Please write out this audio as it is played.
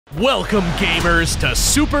Welcome, gamers, to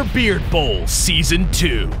Super Beard Bowl Season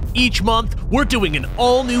 2. Each month, we're doing an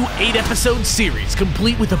all-new 8-episode series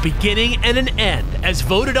complete with a beginning and an end, as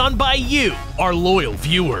voted on by you, our loyal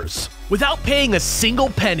viewers. Without paying a single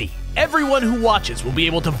penny, everyone who watches will be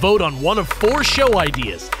able to vote on one of 4 show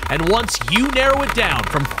ideas, and once you narrow it down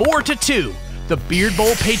from 4 to 2, the Beard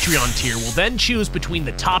Bowl Patreon tier will then choose between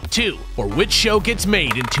the top 2 for which show gets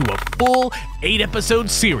made into a full 8-episode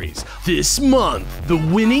series. This month, the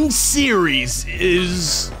winning series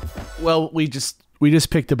is... Well, we just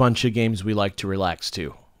picked a bunch of games we like to relax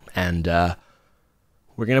to. And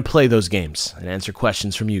we're going to play those games and answer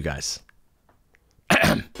questions from you guys.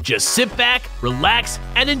 Just sit back, relax,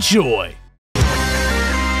 and enjoy.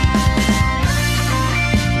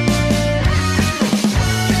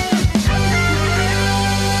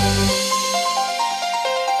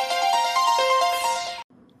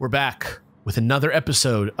 We're back with another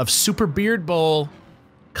episode of Super Beard Bowl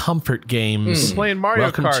Comfort Games. Playing Mario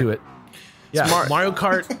Welcome Kart. to it. Yeah, Mario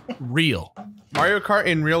Kart real. Mario Kart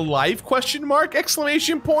in real life? Question mark?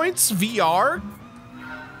 Exclamation points? VR?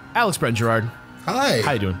 Alex Brent Gerard. Hi.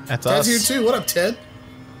 How you doing? That's Ted's us. here too. What up, Ted?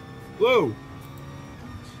 Hello.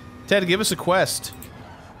 Ted, give us a quest.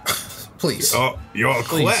 Please. Oh, your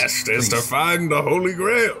quest is to find the Holy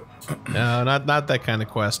Grail. No, not that kind of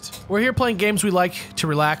quest. We're here playing games we like to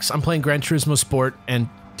relax. I'm playing Gran Turismo Sport, and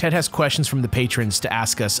Ted has questions from the patrons to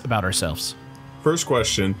ask us about ourselves. First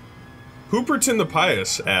question. Hooperton the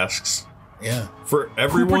Pious asks, Yeah. for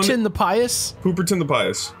everyone... Hooperton the Pious? Hooperton the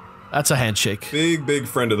Pious. That's a handshake. Big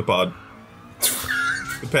friend of the pod.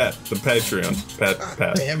 The Patreon.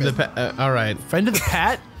 Pat. Damn it. All right. Friend of the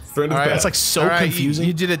Pat? Friend of the Pat. That's like so All right, confusing.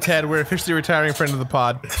 You did it, Ted. We're officially retiring friend of the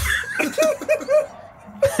pod.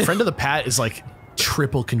 Friend of the Pat is like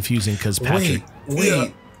triple confusing because Patrick. Wait. Yeah.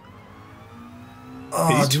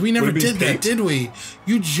 Oh, Pete? we never Would it be did that, Pete? did we?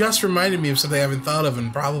 You just reminded me of something I haven't thought of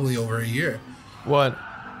in probably over a year. What?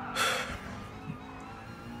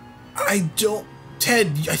 Ted,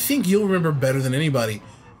 I think you'll remember better than anybody.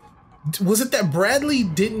 Was it that Bradley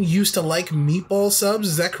didn't used to like meatball subs?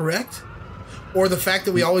 Is that correct? Or the fact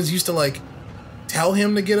that we always used to like tell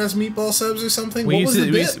him to get us meatball subs or something? We What was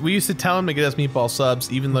the bit? used to tell him to get us meatball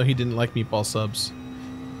subs, even though he didn't like meatball subs.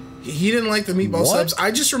 He didn't like the meatball subs.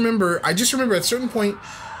 I just remember at a certain point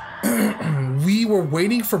we were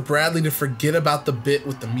waiting for Bradley to forget about the bit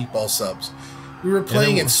with the meatball subs. We were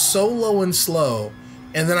playing it so low and slow,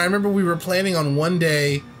 and then I remember we were planning on one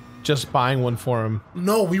day. Just buying one for him.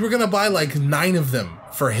 No, we were gonna buy like 9 of them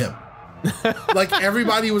for him. Like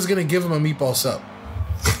everybody was gonna give him a meatball sub,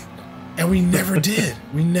 and we never did.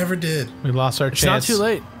 We never did. We lost our It's chance. not too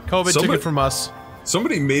late. COVID took it from us.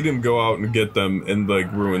 Somebody made him go out and get them and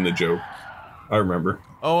like ruin the joke. I remember.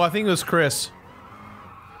 Oh, I think it was Chris.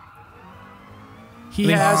 He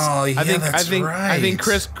has. Oh, yeah, I think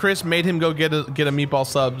right. Chris made him go get a meatball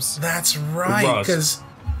subs. That's right,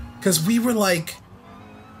 because we were like,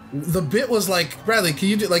 the bit was like, Bradley, can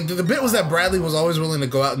you do, like, the bit was that Bradley was always willing to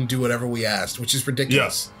go out and do whatever we asked, which is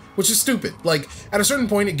ridiculous. Yes. Which is stupid. Like, at a certain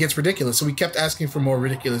point, it gets ridiculous, so we kept asking for more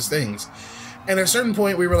ridiculous things. And at a certain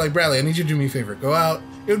point, we were like, Bradley, I need you to do me a favor. Go out.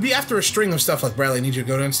 It would be after a string of stuff like, Bradley, I need you to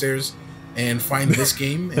go downstairs and find this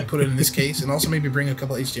game and put it in this case, and also maybe bring a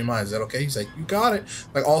couple of HDMIs. Is that okay? He's like, you got it.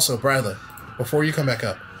 Like, also, Bradley, before you come back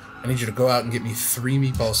up, I need you to go out and get me 3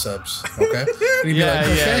 meatball subs, okay? And he'd be like,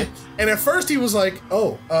 okay. Yeah. And at first he was like,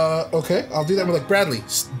 oh, okay, I'll do that. We're like, Bradley,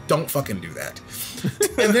 don't fucking do that.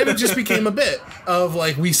 And then it just became a bit of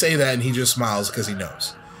like, we say that and he just smiles because he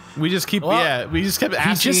knows. We just kept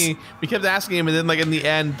asking. We kept asking him, and then like in the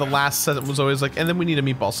end, the last sentence was always like, and then we need a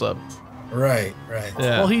meatball sub. Right.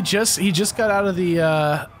 Yeah. Well, he just got out of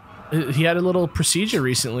the. He had a little procedure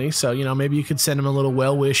recently, so you know maybe you could send him a little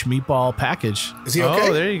well-wish meatball package. Is he okay?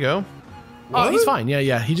 Oh, there you go. Oh, he's fine.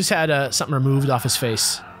 Yeah. He just had something removed off his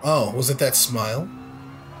face. Oh, was it that smile?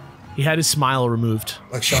 He had his smile removed.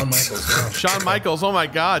 Like Shawn Michaels. Yeah. Shawn Michaels. Oh my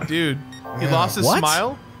God, dude. He Yeah. lost his What?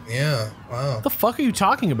 smile. Yeah, wow. What the fuck are you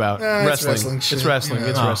talking about? It's wrestling shit. It's wrestling. you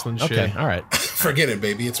know. It's wrestling shit. Okay, all right. Forget it,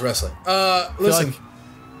 baby. It's wrestling. Listen.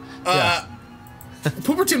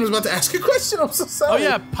 Pooperton was about to ask a question. I'm so Oh sorry.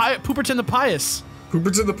 yeah, Pooperton the Pious.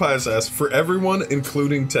 Hooperton the Pious asks, for everyone,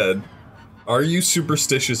 including Ted, are you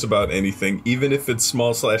superstitious about anything, even if it's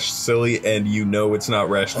small/silly and you know it's not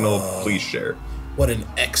rational? Please share. What an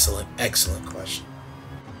excellent question.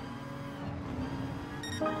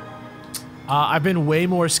 I've been way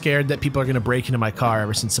more scared that people are gonna break into my car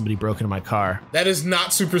ever since somebody broke into my car. That is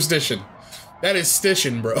not superstition. That is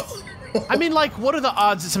stition, bro. I mean, like, what are the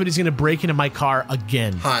odds that somebody's gonna break into my car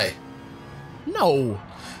again? High. No.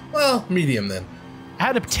 Well, medium then. I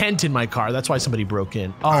had a tent in my car. That's why somebody broke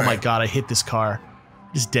in. Oh my God, I hit this car.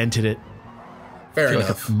 Just dented it. Fair Like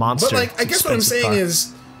enough. a monster. But like, I guess what I'm saying car.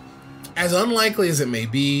 is, as unlikely as it may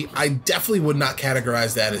be, I definitely would not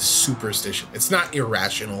categorize that as superstition. It's not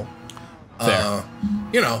irrational. Fair.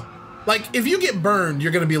 You know, like if you get burned,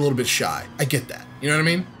 you're going to be a little bit shy. I get that. You know what I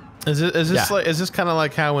mean? Is this kind of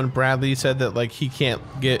like how when Bradley said that like he can't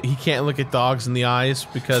look at dogs in the eyes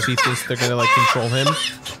because he thinks they're gonna like control him?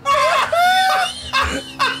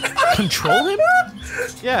 Control him?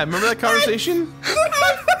 Yeah, remember that conversation?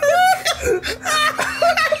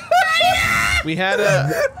 We had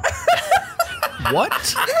a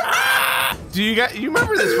What? you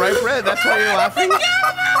remember this, right, Brett? That's why you're laughing?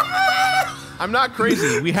 I'm not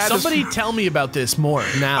crazy. We had Somebody tell me about this more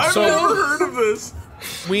now. I've never heard of this.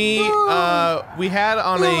 we had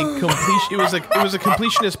on a completion. It was a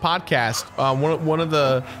completionist podcast. One of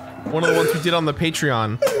the ones we did on the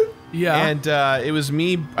Patreon. Yeah. And it was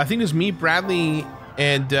me. I think it was me, Bradley,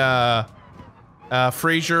 and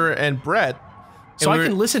Frazier and Brett. So I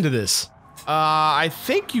can listen to this. I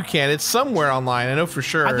think you can. It's somewhere online. I know for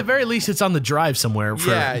sure. At the very least, it's on the drive somewhere for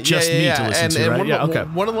just me to listen to. Right?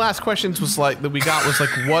 One of the last questions was like that we got was like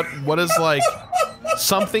what is like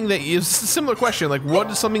something that is a similar question, like what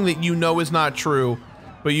is something that you know is not true,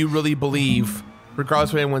 but you really believe,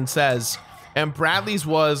 regardless of what anyone says. And Bradley's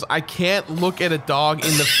was, I can't look at a dog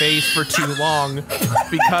in the face for too long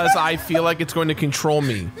because I feel like it's going to control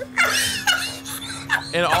me.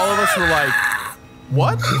 And all of us were like,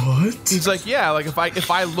 what? He's like, yeah, like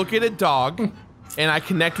if I look at a dog and I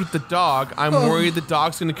connect with the dog, I'm worried the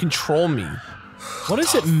dog's going to control me. What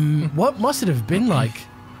is it? What must it have been like?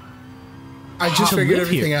 I just figured live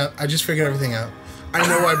everything here. out. I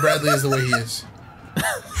know why Bradley is the way he is.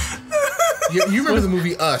 You remember the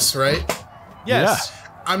movie Us, right? Yes.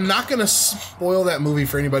 I'm not gonna spoil that movie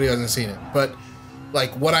for anybody who hasn't seen it, but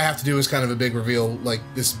like what I have to do is kind of a big reveal, like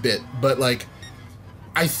this bit. But like,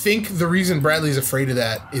 I think the reason Bradley's afraid of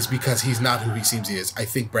that is because he's not who he seems he is. I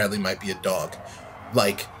think Bradley might be a dog.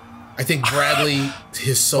 Like, I think Bradley,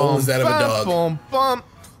 his soul is that of a dog.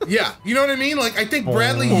 Yeah, you know what I mean? Like, I think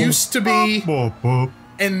Bradley used to be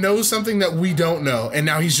and knows something that we don't know, and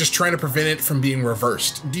now he's just trying to prevent it from being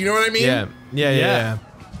reversed. Do you know what I mean? Yeah.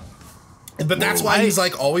 But that's why he's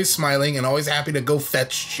like always smiling and always happy to go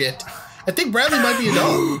fetch shit. I think Bradley might be a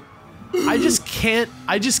dog. I just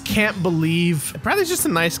can't believe. Bradley's just a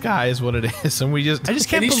nice guy, is what it is, and I just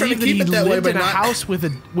can't he's trying believe to that keep he it that way, lived but in a not- house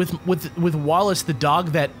with Wallace, the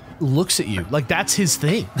dog that looks at you. Like that's his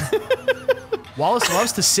thing. Wallace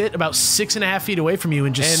loves to sit about 6.5 feet away from you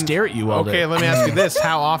and just stare at you all day. Okay, let me ask you this: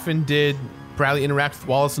 how often did Bradley interact with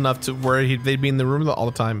Wallace enough to where they'd be in the room all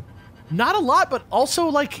the time? Not a lot, but also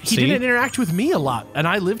like he didn't interact with me a lot, and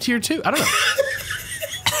I lived here too. I don't know.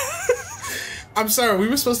 I'm sorry, we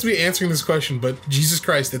were supposed to be answering this question, but Jesus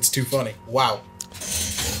Christ, that's too funny. Wow.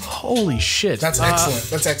 Holy shit. That's excellent.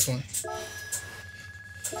 That's excellent.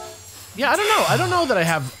 Yeah, I don't know. I don't know that I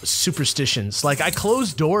have superstitions. Like, I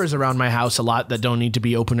close doors around my house a lot that don't need to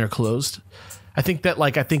be open or closed. I think that,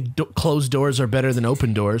 like, closed doors are better than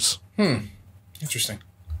open doors. Interesting.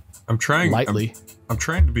 I'm trying Lightly. I'm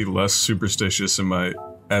trying to be less superstitious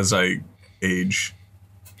as I age.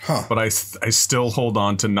 Huh. But I still hold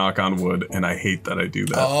on to knock on wood, and I hate that I do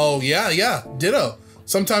that. Oh, yeah. Ditto.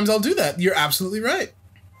 Sometimes I'll do that. You're absolutely right.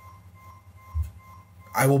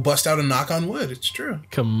 I will bust out a knock on wood. It's true.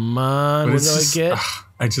 Come on, But what it's do just, I get?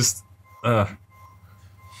 I just I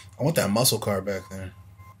want that muscle car back there.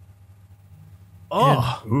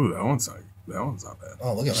 Oh, ooh, that one's not bad.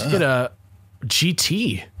 Oh, look at that. get a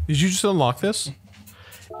GT. Did you just unlock this?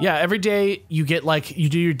 Yeah, every day you get like, you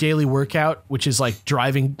do your daily workout, which is like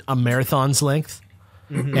driving a marathon's length.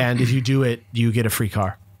 And if you do it, you get a free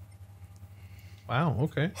car. Wow.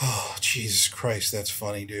 Okay. Oh, Jesus Christ, that's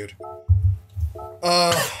funny, dude.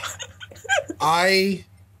 What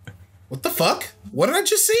the fuck? What did I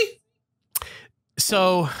just see?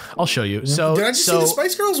 So I'll show you. So Did I just see the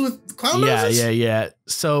Spice Girls with clown noses? Yeah.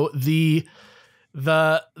 So the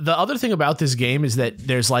other thing about this game is that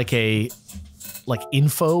there's like a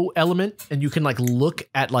info element, and you can like look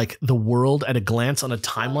at like the world at a glance on a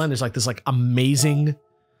timeline. There's like this like amazing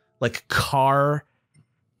like car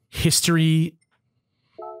history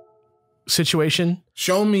situation.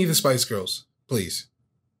 Show me the Spice Girls, please.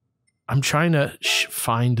 I'm trying to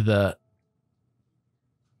find the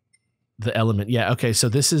element. Yeah. Okay. So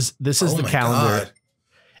this is Oh the my calendar, God.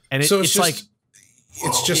 and So it's like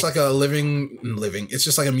it's just like a living. It's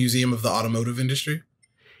just like a museum of the automotive industry.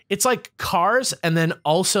 it's like cars, and then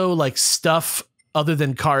also like stuff other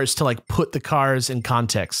than cars to like put the cars in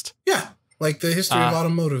context. Yeah, like the history of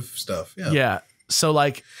automotive stuff. Yeah. Yeah. So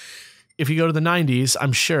like, if you go to the 90s,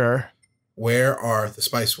 I'm sure. Where are the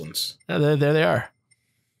spice ones? There they are.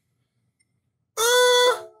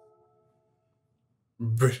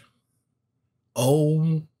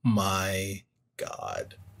 Oh my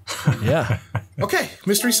God. Yeah. Okay,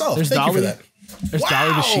 mystery solved. There's Thank Dolly. you for that. There's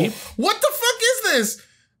Dolly the sheep. What the fuck is this?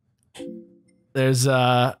 There's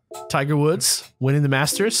Tiger Woods winning the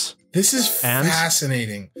Masters. This is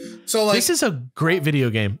fascinating. So like, this is a great video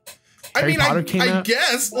game. Harry Potter came I out.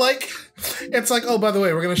 guess like it's like, oh, by the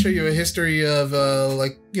way, we're gonna show you a history of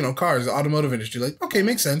like, you know, cars, the automotive industry. Like, okay,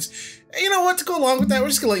 makes sense. And you know what? To go along with that, we're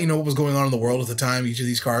just gonna let you know what was going on in the world at the time each of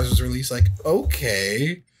these cars was released. Like,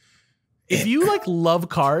 okay. If you like love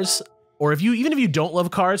cars, or even if you don't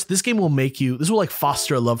love cars, this game will this will like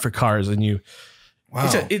foster a love for cars in you. Wow.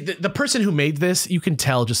 The person who made this, you can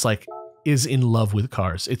tell, just like is in love with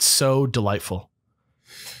cars. It's so delightful.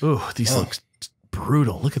 Ooh, these look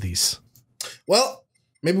brutal. Look at these. Well,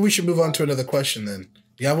 maybe we should move on to another question then.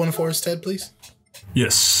 Do you have one for us, Ted, please?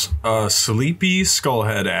 Yes. Sleepy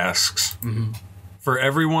Skullhead asks, for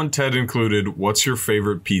everyone, Ted included, what's your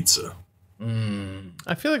favorite pizza?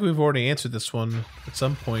 I feel like we've already answered this one at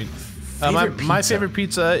some point. My favorite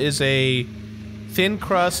pizza is a thin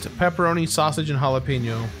crust, pepperoni, sausage, and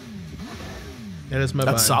jalapeno. That is my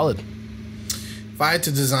That's vibe. solid. If I had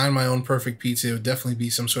to design my own perfect pizza, it would definitely be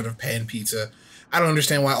some sort of pan pizza. I don't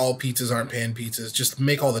understand why all pizzas aren't pan pizzas. Just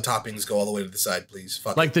make all the toppings go all the way to the side, please.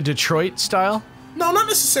 Fuck Like it. the Detroit style? No, not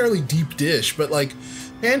necessarily deep dish, but like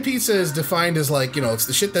pan pizza is defined as like, you know, it's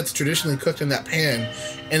the shit that's traditionally cooked in that pan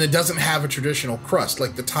and it doesn't have a traditional crust.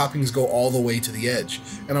 Like the toppings go all the way to the edge.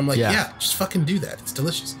 And I'm like, yeah just fucking do that. It's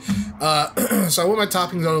delicious. So I want my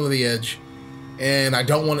toppings all over the edge and I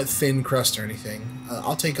don't want it thin crust or anything.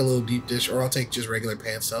 I'll take a little deep dish or I'll take just regular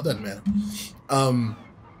pan style. Doesn't matter.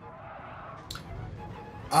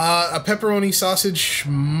 A pepperoni, sausage,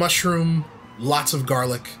 mushroom, lots of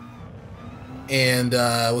garlic, and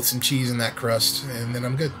with some cheese in that crust, and then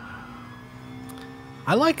I'm good.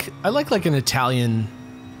 I like an Italian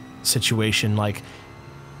situation. Like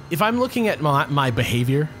if I'm looking at my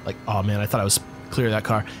behavior, like, oh man, I thought I was clear of that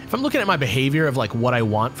car. If I'm looking at my behavior of like what I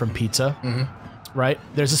want from pizza, right?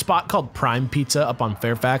 There's a spot called Prime Pizza up on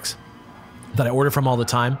Fairfax that I order from all the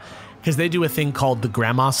time because they do a thing called the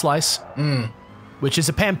grandma slice. Which is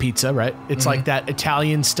a pan pizza, right? It's like that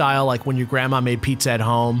Italian style, like when your grandma made pizza at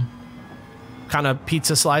home kind of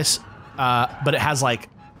pizza slice. But it has like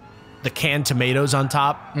the canned tomatoes on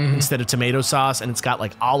top instead of tomato sauce. And it's got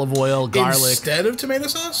like olive oil, garlic. Instead of tomato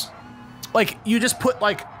sauce? Like you just put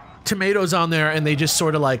like tomatoes on there and they just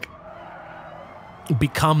sort of like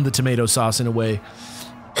become the tomato sauce in a way.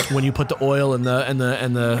 When you put the oil and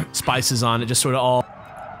the spices on, it just sort of all.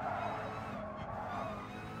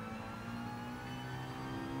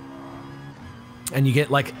 And you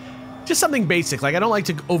get like just something basic. Like I don't like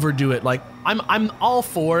to overdo it. Like I'm all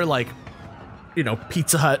for like, you know,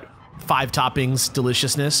 Pizza Hut 5 toppings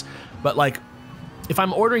deliciousness, but like if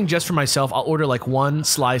I'm ordering just for myself, I'll order like one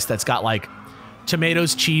slice that's got like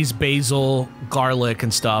tomatoes, cheese, basil, garlic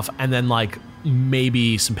and stuff, and then like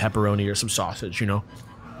maybe some pepperoni or some sausage, you know.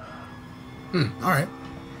 All right.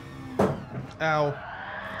 Ow.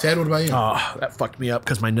 Ted, what about you? Oh, that fucked me up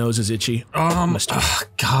because my nose is itchy.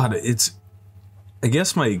 God, it's, I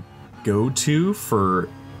guess my go-to for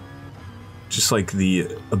just like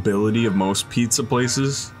the ability of most pizza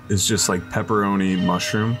places is just like pepperoni,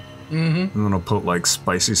 mushroom, and then I'll put like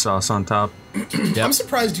spicy sauce on top. I'm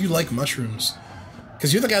surprised you like mushrooms.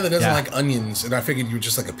 Because you're the guy that doesn't like onions, and I figured you were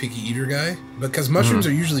just like a picky eater guy. Because mushrooms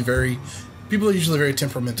are usually people are usually very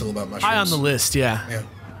temperamental about mushrooms. High on the list, yeah. Yeah.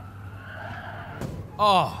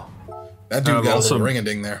 Oh. That dude got a little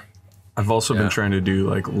ring-a-ding there. I've also been trying to do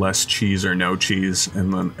like less cheese or no cheese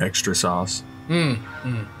and then extra sauce. You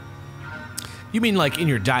mean like in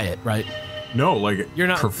your diet, right? No, like You're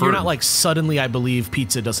not like suddenly I believe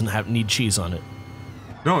pizza doesn't need cheese on it.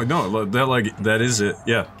 No, that is it.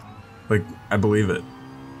 Yeah. Like I believe it.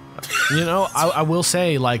 You know, I will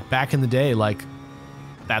say like back in the day, like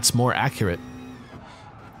that's more accurate.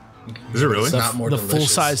 Is it really? It's not more the delicious. full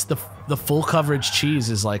size, the full coverage cheese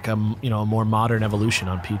is like a more modern evolution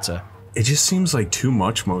on pizza. It just seems like too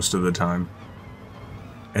much most of the time.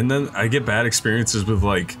 And then I get bad experiences with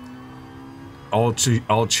like all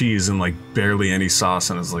cheese and like barely any sauce,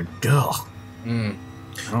 and it's like, ugh. A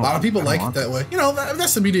lot of people like it that way. You know,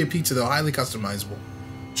 that's the beauty of pizza, though. Highly customizable.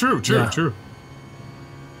 True.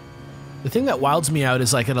 The thing that wilds me out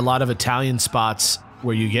is like at a lot of Italian spots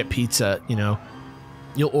where you get pizza, you know,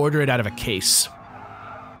 you'll order it out of a case.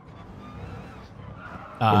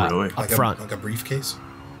 Really? Up front. Like a briefcase?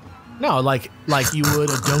 No, like you would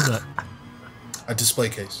a donut. A display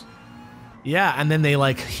case. Yeah, and then they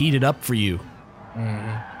like heat it up for you.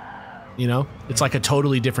 You know, it's like a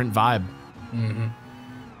totally different vibe.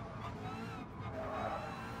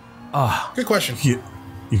 Good question. You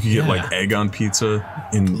could get like egg on pizza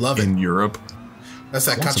in Europe. That's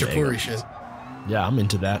that want some khachapuri egg. shit. Yeah, I'm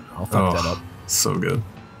into that. I'll fuck that up. So good.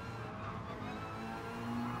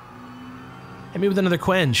 Hit me with another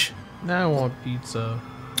quench. Now I want pizza.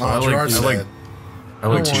 Oh, Gerard's sad. I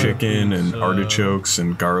like want chicken and pizza. artichokes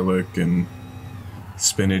and garlic and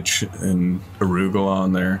spinach and arugula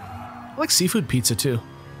on there. I like seafood pizza too.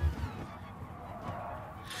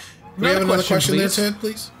 Do we have another question there, please? Ted,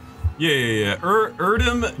 please? Yeah.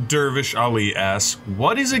 Erdem Dervish Ali asks,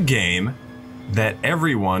 what is a game that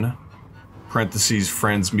everyone, parentheses,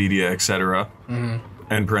 friends, media, etc.,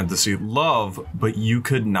 and parentheses, love, but you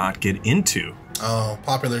could not get into? Oh,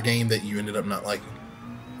 popular game that you ended up not liking.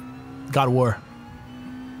 God of War.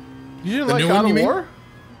 You didn't The like new God one, of you mean? War?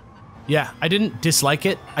 Yeah, I didn't dislike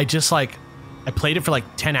it. I just like, I played it for like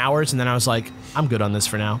 10 hours and then I was like, I'm good on this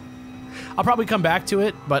for now. I'll probably come back to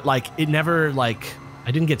it, but like it never like,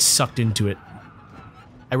 I didn't get sucked into it.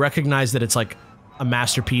 I recognize that it's like a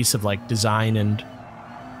masterpiece of like design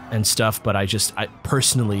and stuff, but I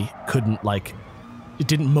personally couldn't like, it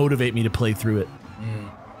didn't motivate me to play through it.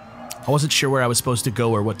 I wasn't sure where I was supposed to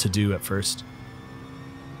go or what to do at first.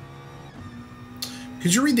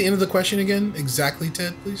 Could you read the end of the question again? Exactly,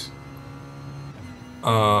 Ted, please?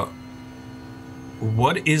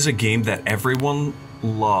 What is a game that everyone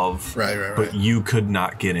loved, Right. but you could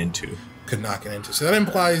not get into? Could not get into. So that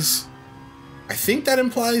implies, I think that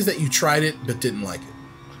implies that you tried it but didn't like it,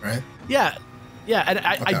 right? Yeah, and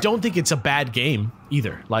I don't think it's a bad game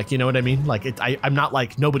either. Like, you know what I mean? Like, I'm not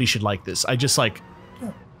like, nobody should like this. I just like...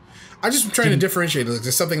 I just am trying to differentiate. Like,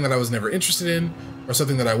 there's something that I was never interested in or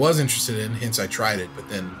something that I was interested in, hence I tried it, but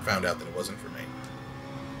then found out that it wasn't for me.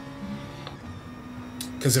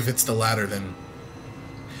 Because if it's the latter, then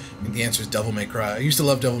I think the answer is Devil May Cry. I used to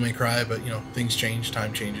love Devil May Cry, but, you know, things change,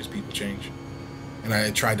 time changes, people change. And I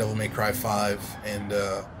tried Devil May Cry 5, and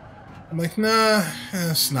I'm like, nah,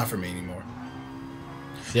 it's not for me anymore.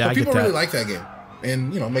 Yeah, But I get people that. really like that game,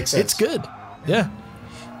 and, you know, it makes sense. It's good. Yeah.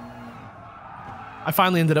 I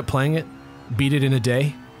finally ended up playing it. Beat it in a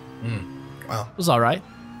day. Wow. It was all right.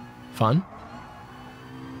 Fun.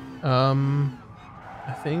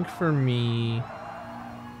 I think for me,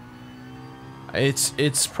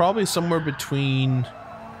 it's probably somewhere between,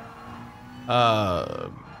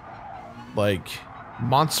 like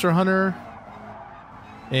Monster Hunter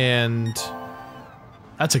and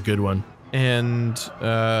That's a good one. Dude,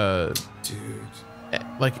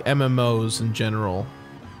 like MMOs in general.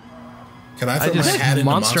 Can I throw my just- hat into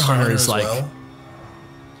Monster Monster Hunter Hunter is as like- well?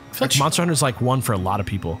 I feel like Monster Hunter's like one for a lot of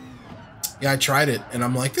people. Yeah, I tried it, and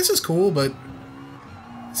I'm like, this is cool, but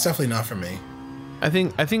it's definitely not for me. I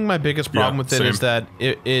think my biggest problem Yeah, with it same. is that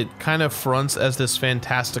it kind of fronts as this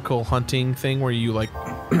fantastical hunting thing where you like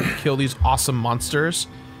kill these awesome monsters,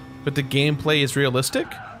 but the gameplay is realistic.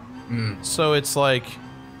 So it's like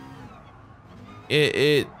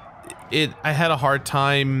I had a hard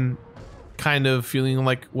time kind of feeling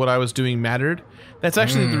like what I was doing mattered. That's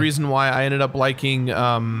actually the reason why I ended up liking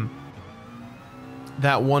that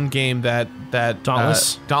one game that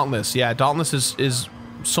Dauntless? Dauntless. Yeah, Dauntless is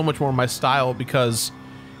so much more my style because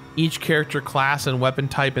each character class and weapon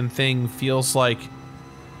type and thing feels like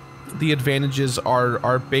the advantages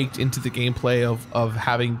are baked into the gameplay of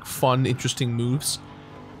having fun, interesting moves.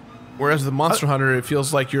 Whereas the Monster Hunter, it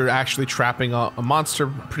feels like you're actually trapping a monster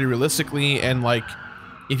pretty realistically, and like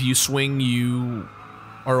if you swing, you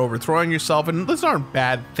are overthrowing yourself, and those aren't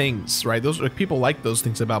bad things, right? Those like, people like those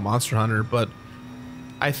things about Monster Hunter, but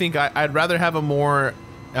I think I'd rather have a more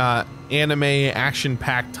anime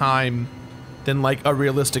action-packed time than like a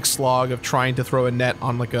realistic slog of trying to throw a net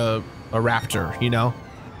on like a raptor, you know?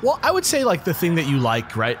 Well, I would say like the thing that you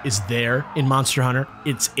like, right, is there in Monster Hunter.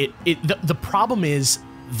 The problem is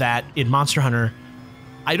that in Monster Hunter,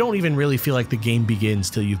 I don't even really feel like the game begins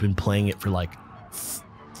till you've been playing it for like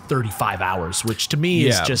 35 hours, which to me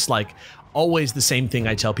is just like always the same thing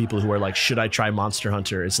I tell people who are like, should I try Monster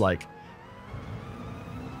Hunter? Is like,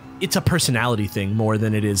 it's a personality thing more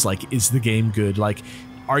than it is like, is the game good? Like,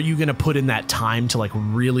 are you going to put in that time to like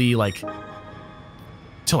really like,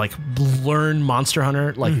 to like learn Monster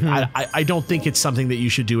Hunter? Like, I don't think it's something that you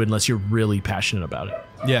should do unless you're really passionate about it.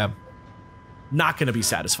 Yeah. Not going to be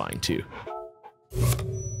satisfying too.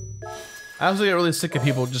 I also get really sick of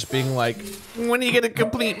people just being like, when do you get a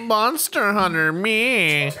complete Monster Hunter?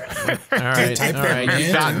 Me. All right, type that, you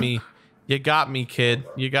man. got me. You got me, kid.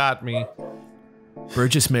 You got me.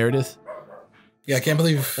 Burgess Meredith. Yeah, I can't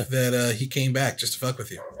believe that he came back just to fuck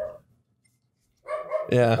with you.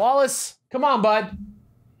 Yeah. Wallace, come on, bud.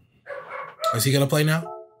 Is he gonna play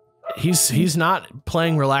now? He's not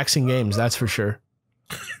playing relaxing games, that's for sure.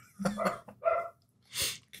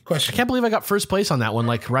 Question. I can't believe I got first place on that one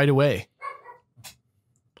like right away.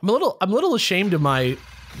 I'm a little ashamed of my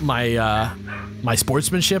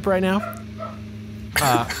sportsmanship right now.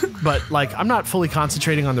 But like I'm not fully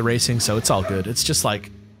concentrating on the racing, so it's all good. It's just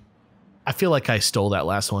like I feel like I stole that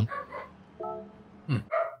last one.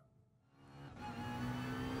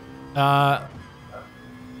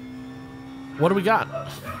 What do we got?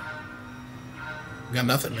 We got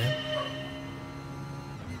nothing, man.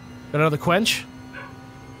 Got another quench?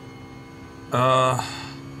 Yeah.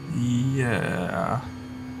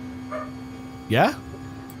 Yeah?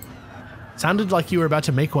 Sounded like you were about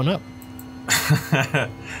to make one up.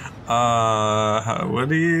 What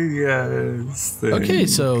do you guys think? Okay,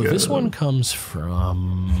 so this one comes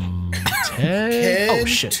from Ted. Oh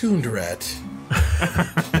shit. Toondrat.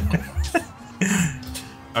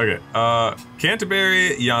 Okay,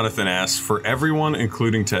 Canterbury Jonathan asks, for everyone,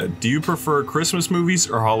 including Ted, do you prefer Christmas movies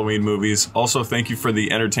or Halloween movies? Also, thank you for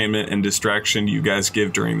the entertainment and distraction you guys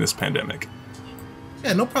give during this pandemic.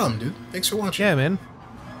 Yeah, no problem, dude. Thanks for watching. Yeah, man.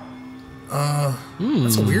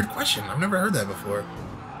 That's a weird question. I've never heard that before.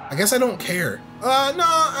 I guess I don't care. Let me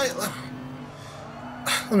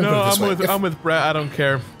put it this way. I'm with Brett. I don't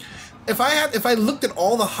care. If I looked at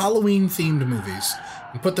all the Halloween themed movies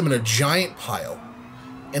and put them in a giant pile,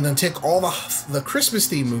 and then take all the Christmas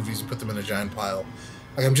themed movies and put them in a giant pile,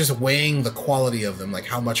 like I'm just weighing the quality of them, like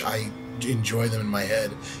how much I enjoy them in my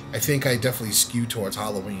head, I think I definitely skew towards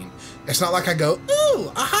Halloween. It's not like I go,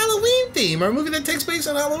 ooh, a Halloween theme or a movie that takes place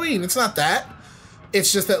on Halloween. It's not that.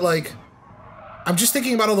 It's just that, like, I'm just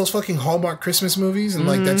thinking about all those fucking Hallmark Christmas movies, and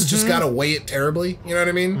like that's just gotta weigh it terribly. You know what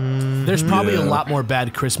I mean? There's probably a lot more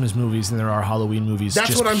bad Christmas movies than there are Halloween movies. That's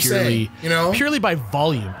just what I'm saying. You know, purely by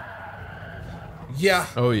volume. Yeah.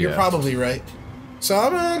 Oh, yeah. You're probably right. So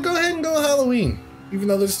I'm gonna go ahead and go with Halloween, even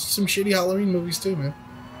though there's some shitty Halloween movies too, man.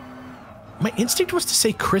 My instinct was to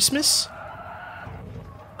say Christmas.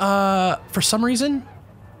 For some reason,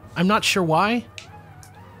 I'm not sure why.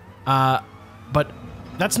 But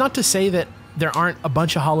that's not to say that there aren't a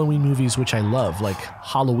bunch of Halloween movies which I love, like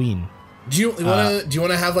Halloween. Do you want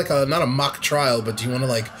to have like a, not a mock trial, but do you want to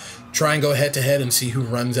like try and go head to head and see who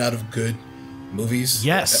runs out of good movies?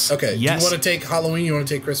 Yes. Okay. Yes. Do you want to take Halloween? You want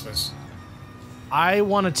to take Christmas? I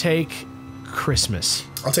want to take Christmas.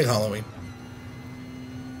 I'll take Halloween.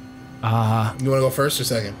 You want to go first or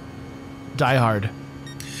second? Die Hard.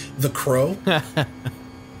 The Crow.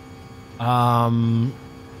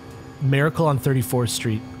 Miracle on 34th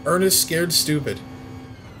Street. Ernest Scared Stupid.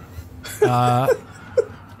 The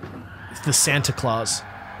Santa Claus.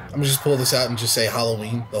 I'm gonna just pull this out and just say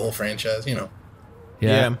Halloween, the whole franchise. You know.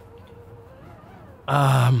 Yeah.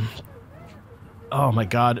 Oh my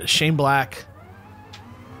God, Shane Black.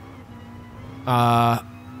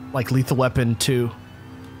 Like Lethal Weapon 2.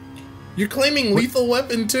 You're claiming Lethal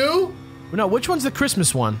Weapon 2? No, which one's the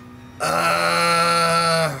Christmas one?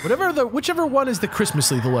 Whichever one is the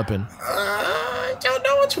Christmas Lethal Weapon. I don't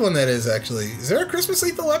know which one that is, actually. Is there a Christmas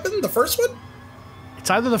Lethal Weapon? The first one? It's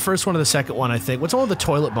either the first one or the second one, I think. What's one with the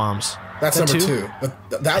toilet bombs? That's that number 2.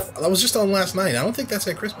 But that was just on last night. I don't think that's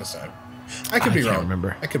at Christmas time. I could be wrong.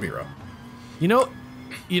 Remember. I could be wrong. You know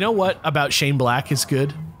what about Shane Black is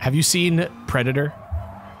good? Have you seen Predator?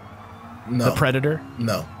 No. The Predator?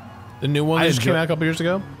 No. The new one that just came out a couple years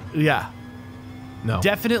ago? Yeah. No.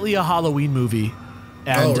 Definitely a Halloween movie.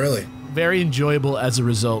 And Oh, really? very enjoyable as a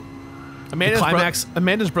result.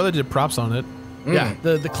 Amanda's brother did props on it. Yeah,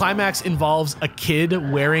 the climax involves a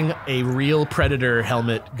kid wearing a real Predator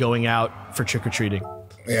helmet going out for trick-or-treating.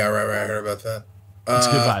 Yeah, right. I heard about that. It's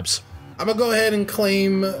good vibes. I'm going to go ahead and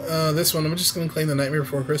claim this one. I'm just going to claim The Nightmare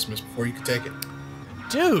Before Christmas before you can take it.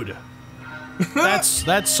 Dude.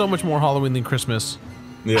 That's so much more Halloween than Christmas.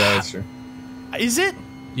 Yeah, that's true. Is it?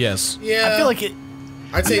 Yes. Yeah. I feel like it...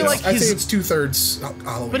 I'd say like it's 2/3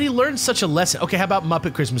 Halloween. But he learned such a lesson. Okay, how about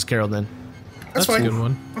Muppet Christmas Carol then? That's fine. a good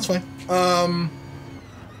one. That's fine.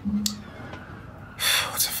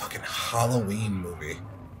 What's a fucking Halloween movie?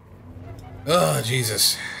 Oh,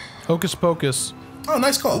 Jesus. Hocus Pocus. Oh,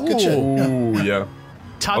 nice call. Good shit. Yeah. Ooh, yeah.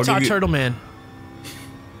 Ta-Ta Turtle Man.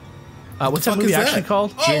 What's that movie actually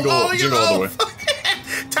called? Jingle all the way.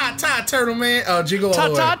 Ta-Ta Turtle Man. Oh, Jingle all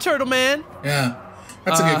the way. Ta-Ta Turtle Man. Yeah.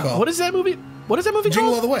 That's a good call. What is that movie? What is that movie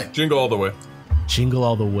Jingle called? all the way. Jingle all the way. Jingle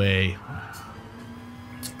All the Way.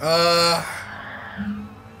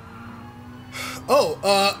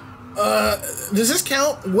 Does this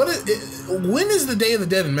count? When is the Day of the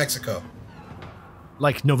Dead in Mexico?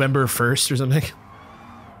 like November 1st or something.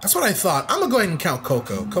 That's what I thought. I'm gonna go ahead and count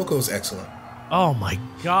Coco. Coco's excellent. Oh my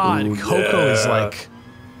God, Ooh, Coco is like.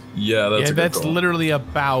 Yeah, that's a good that's call. literally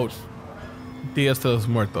about Dias de los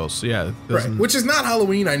Muertos. Yeah, it Right. doesn't- Which is not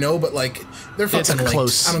Halloween, I know, but like they're It's fucking linked.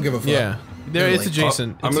 close. I don't give a fuck. Yeah, They're it's linked.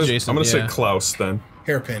 adjacent. I'm It's gonna, adjacent. I'm gonna yeah. say Klaus then.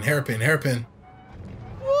 Hairpin. There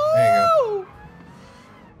you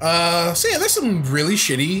go. So yeah, there's some really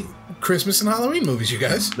shitty Christmas and Halloween movies, you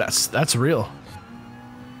guys. That's real.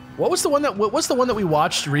 What's the one that we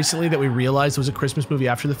watched recently that we realized was a Christmas movie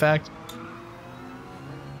after the fact?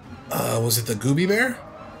 Was it the Gooby Bear?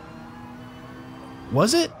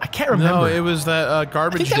 Was it? I can't remember. No, it was that I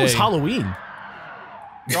Garbage think Day. that was Halloween.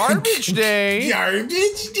 Garbage Day.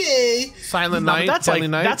 Garbage Day. Silent No, Night. but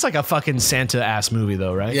Silent Night. that's like a fucking Santa ass movie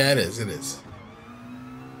though, right? Yeah, it is. It is.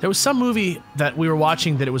 There was some movie that we were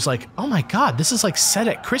watching that it was like, oh my God, this is like set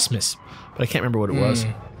at Christmas, but I can't remember what it was.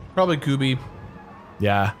 Probably Gooby.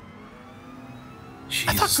 Yeah.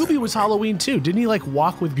 I thought Gooby was Halloween too. Didn't he like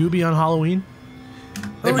walk with Gooby on Halloween?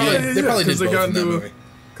 They probably did they both got in that into movie.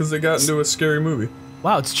 because they got into a scary movie.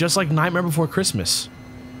 Wow, it's just like Nightmare Before Christmas.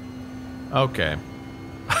 Okay.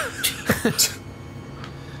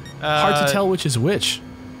 Hard to tell which is which.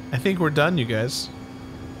 I think we're done, you guys.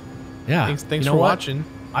 Yeah. Thanks You know for what? watching.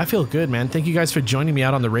 I feel good, man. Thank you guys for joining me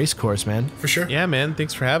out on the race course, man. For sure. Yeah, man.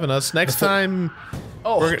 Thanks for having us. Next time,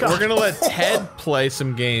 Oh, we're God. gonna let Ted play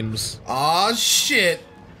some games. Aw, shit.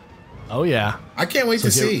 Oh yeah. I can't wait to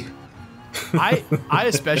get- see. I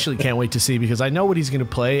especially can't wait to see because I know what he's going to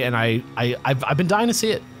play, and I've been dying to see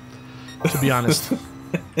it. To be honest,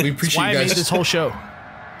 We appreciate why I you made guys. this whole show.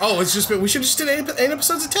 Oh, it's just been. We should just did 8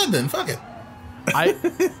 episodes of Ted then. Fuck it.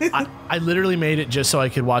 I literally made it just so I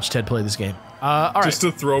could watch Ted play this game. All right, Just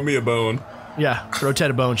to throw me a bone. yeah, throw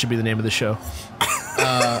Ted a bone should be the name of the show.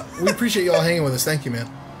 We appreciate you all hanging with us. Thank you, man.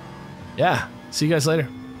 Yeah, see you guys later.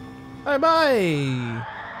 Bye bye.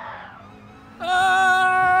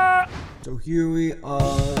 So here we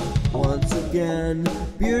are, once again.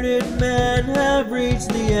 Bearded men have reached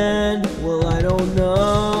the end. Well, I don't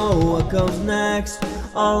know what comes next.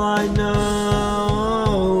 All I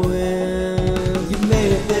know is you've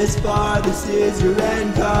made it this far, this is your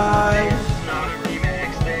end card.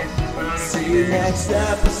 See you next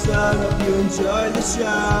episode, hope you enjoyed the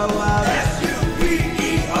show.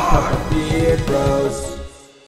 S-U-P-E-R Beard Bros.